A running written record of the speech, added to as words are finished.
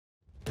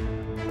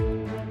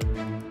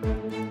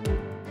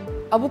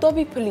Abu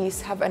Dhabi Police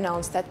have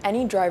announced that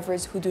any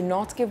drivers who do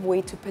not give way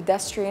to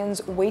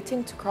pedestrians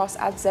waiting to cross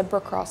at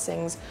zebra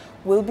crossings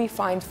will be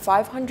fined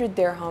 500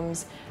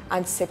 dirhams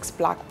and 6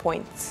 black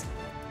points.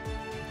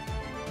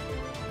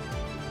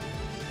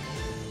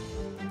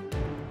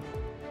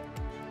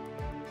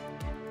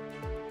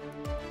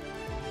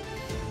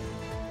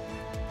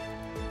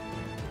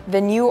 The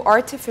new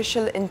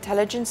artificial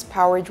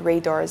intelligence-powered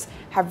radars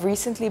have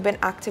recently been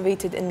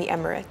activated in the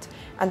Emirate,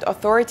 and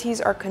authorities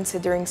are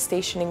considering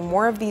stationing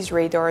more of these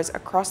radars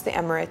across the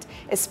Emirate,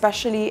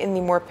 especially in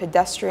the more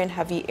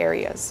pedestrian-heavy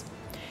areas.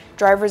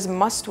 Drivers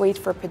must wait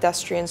for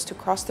pedestrians to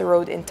cross the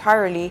road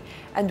entirely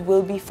and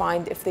will be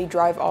fined if they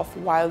drive off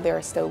while they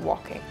are still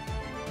walking.